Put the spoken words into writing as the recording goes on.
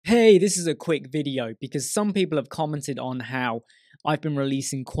Hey, this is a quick video because some people have commented on how I've been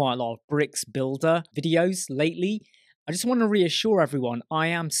releasing quite a lot of bricks builder videos lately. I just want to reassure everyone I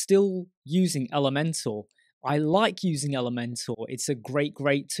am still using Elementor. I like using Elementor. It's a great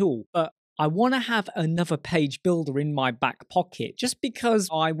tool, but I want to have another page builder in my back pocket just because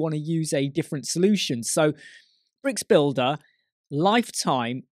I want to use a different solution. So bricks builder,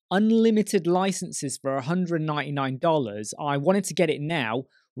 lifetime, unlimited licenses for $199. I wanted to get it now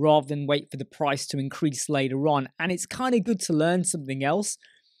rather than wait for the price to increase later on. And it's kind of good to learn something else.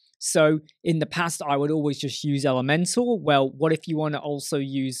 So in the past, I would always just use Elementor. Well, what if you want to also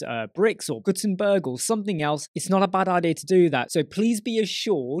use bricks or Gutenberg or something else? It's not a bad idea to do that. So please be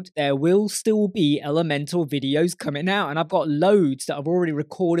assured there will still be Elementor videos coming out. And I've got loads that I've already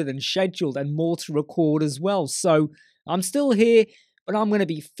recorded and scheduled and more to record as well. So I'm still here, but I'm going to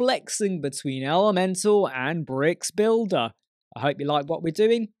be flexing between Elementor and bricks builder. I hope you like what we're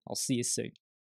doing. I'll see you soon.